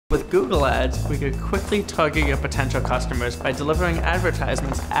Google Ads, we could quickly target your potential customers by delivering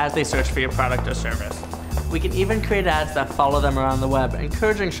advertisements as they search for your product or service. We can even create ads that follow them around the web,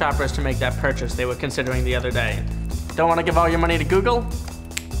 encouraging shoppers to make that purchase they were considering the other day. Don't want to give all your money to Google?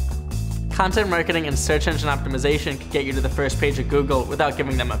 Content marketing and search engine optimization could get you to the first page of Google without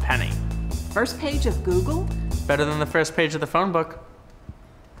giving them a penny. First page of Google? Better than the first page of the phone book.